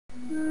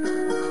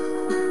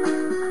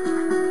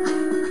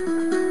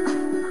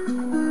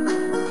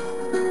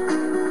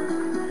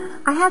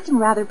I had some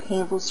rather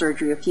painful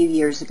surgery a few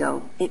years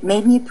ago. It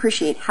made me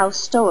appreciate how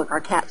stoic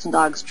our cats and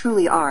dogs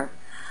truly are.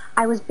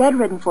 I was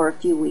bedridden for a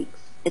few weeks.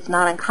 It's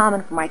not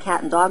uncommon for my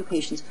cat and dog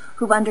patients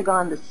who've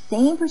undergone the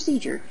same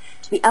procedure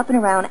to be up and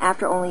around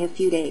after only a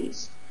few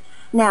days.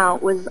 Now,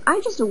 was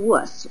I just a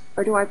wuss,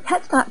 or do our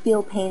pets not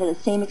feel pain to the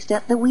same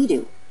extent that we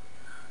do?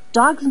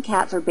 Dogs and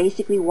cats are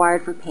basically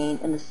wired for pain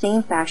in the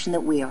same fashion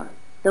that we are.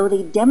 Though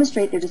they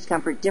demonstrate their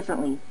discomfort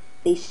differently,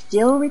 they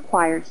still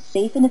require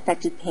safe and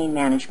effective pain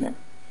management.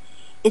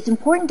 It's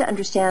important to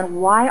understand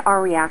why our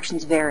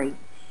reactions vary.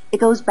 It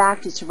goes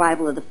back to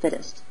survival of the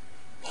fittest.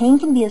 Pain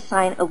can be a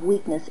sign of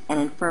weakness and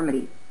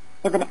infirmity.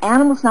 If an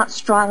animal is not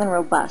strong and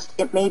robust,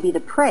 it may be the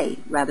prey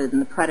rather than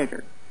the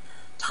predator.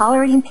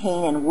 Tolerating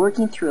pain and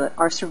working through it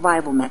are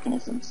survival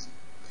mechanisms.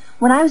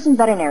 When I was in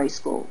veterinary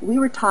school, we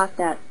were taught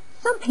that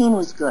some pain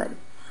was good.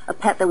 A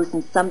pet that was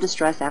in some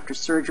distress after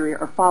surgery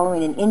or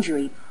following an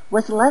injury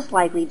was less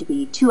likely to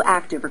be too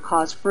active or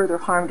cause further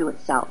harm to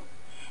itself.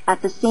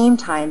 At the same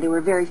time, there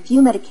were very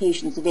few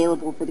medications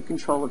available for the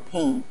control of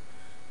pain.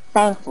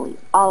 Thankfully,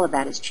 all of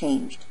that has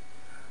changed.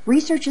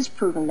 Research has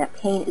proven that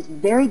pain is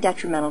very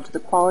detrimental to the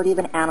quality of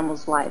an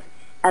animal's life,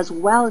 as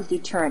well as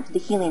deterrent to the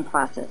healing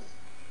process.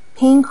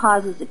 Pain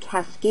causes a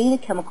cascade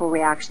of chemical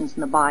reactions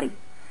in the body.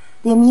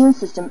 The immune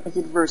system is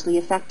adversely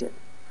affected.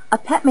 A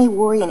pet may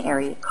worry an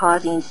area,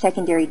 causing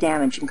secondary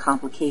damage and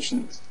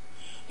complications.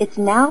 It's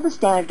now the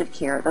standard of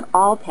care that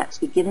all pets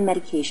be given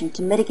medication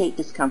to mitigate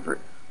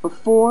discomfort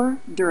before,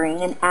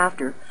 during, and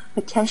after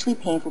potentially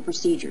painful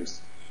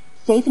procedures.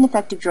 Safe and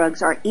effective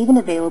drugs are even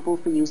available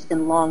for use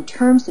in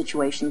long-term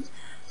situations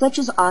such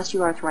as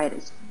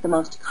osteoarthritis, the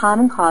most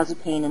common cause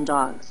of pain in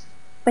dogs.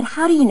 But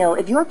how do you know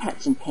if your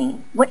pet's in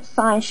pain? What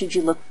signs should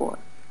you look for?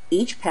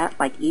 Each pet,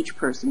 like each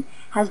person,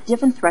 has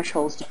different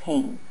thresholds to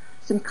pain.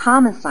 Some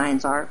common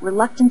signs are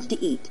reluctance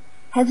to eat,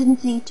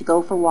 hesitancy to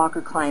go for a walk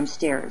or climb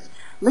stairs,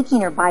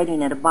 licking or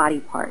biting at a body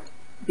part,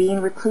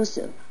 being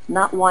reclusive,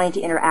 not wanting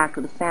to interact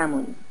with the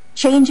family,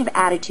 change of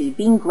attitude,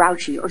 being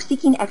grouchy or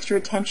seeking extra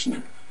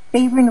attention,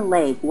 favoring a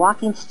leg,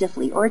 walking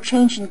stiffly, or a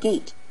change in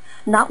gait,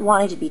 not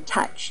wanting to be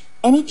touched.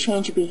 Any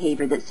change of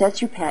behavior that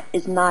says your pet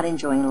is not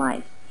enjoying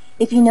life.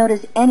 If you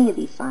notice any of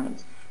these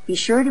signs, be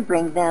sure to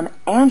bring them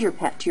and your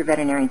pet to your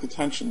veterinarian's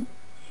attention.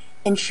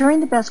 Ensuring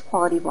the best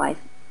quality of life,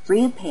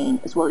 free of pain,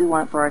 is what we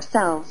want for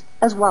ourselves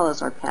as well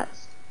as our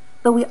pets.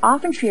 Though we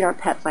often treat our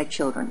pets like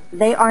children,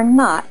 they are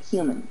not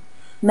human.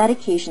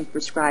 Medications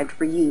prescribed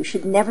for you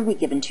should never be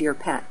given to your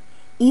pet.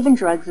 Even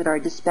drugs that are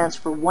dispensed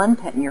for one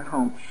pet in your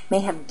home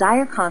may have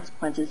dire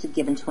consequences if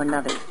given to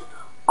another.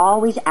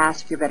 Always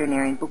ask your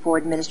veterinarian before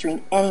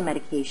administering any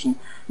medication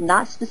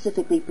not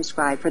specifically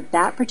prescribed for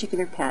that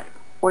particular pet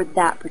or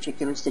that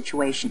particular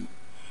situation.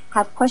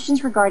 Have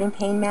questions regarding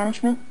pain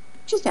management?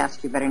 Just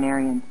ask your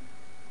veterinarian.